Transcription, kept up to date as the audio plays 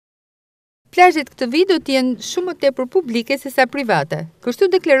Plazhet këtë vit do të jenë shumë më tepër publike se sa private. Kështu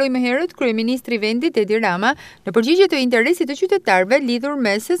deklaroi më herët kryeministri i vendit Edi Rama në përgjigje të interesit të qytetarëve lidhur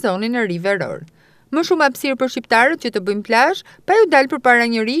me sezonin e ri veror. Më shumë hapësirë për shqiptarët që të bëjnë plazh, pa ju dalë përpara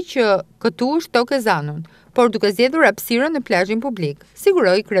njëri që këtu është tokë e zanun, por duke zgjedhur hapësirën në plazhin publik,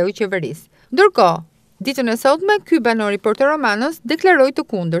 siguroi kreu i qeverisë. Ndërkohë, ditën e sotme, ky banor i Porto Romanos deklaroi të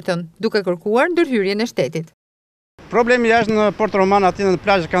kundërtën, duke kërkuar ndërhyrjen e shtetit. Problemi është në Porto Romano, aty në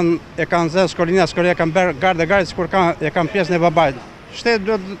plazh e kanë zënë skolina, e kanë bërë gardë sikur e kanë pjesën e babait. Shteti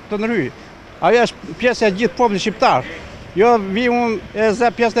duhet të ndryhej. Ajo është pjesë e gjithë popullit shqiptar. Jo vi unë e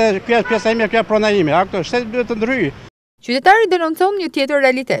zë pjesë ime, kjo prona ime. Ato shteti duhet të ndryhej. Qytetari denoncon një tjetër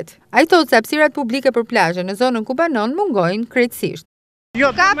realitet. Ai thotë se hapësirat publike për plazhe në zonën ku banon mungojnë krejtësisht.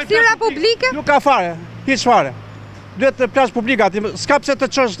 Jo, ka hapësira publike? Nuk ka fare, hiç fare. Duhet të plazh publik aty, s'ka pse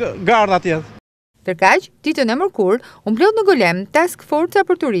të çosh gardë atje. Tërkaq, ditën e mërkur, u mblodh në Golem task forca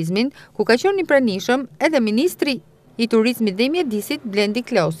për turizmin, ku ka qenë i pranishëm edhe ministri i turizmit dhe mjedisit Blendi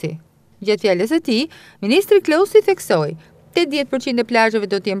Klosi. Gjatë fjalës së tij, ministri Klosi theksoi, 80% e plazheve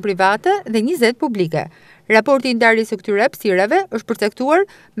do të jenë private dhe 20 publike. Raporti i ndarjes së këtyre hapësirave është përcaktuar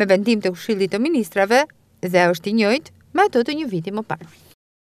me vendim të Këshillit të Ministrave dhe është i njëjtë me ato të një viti më parë.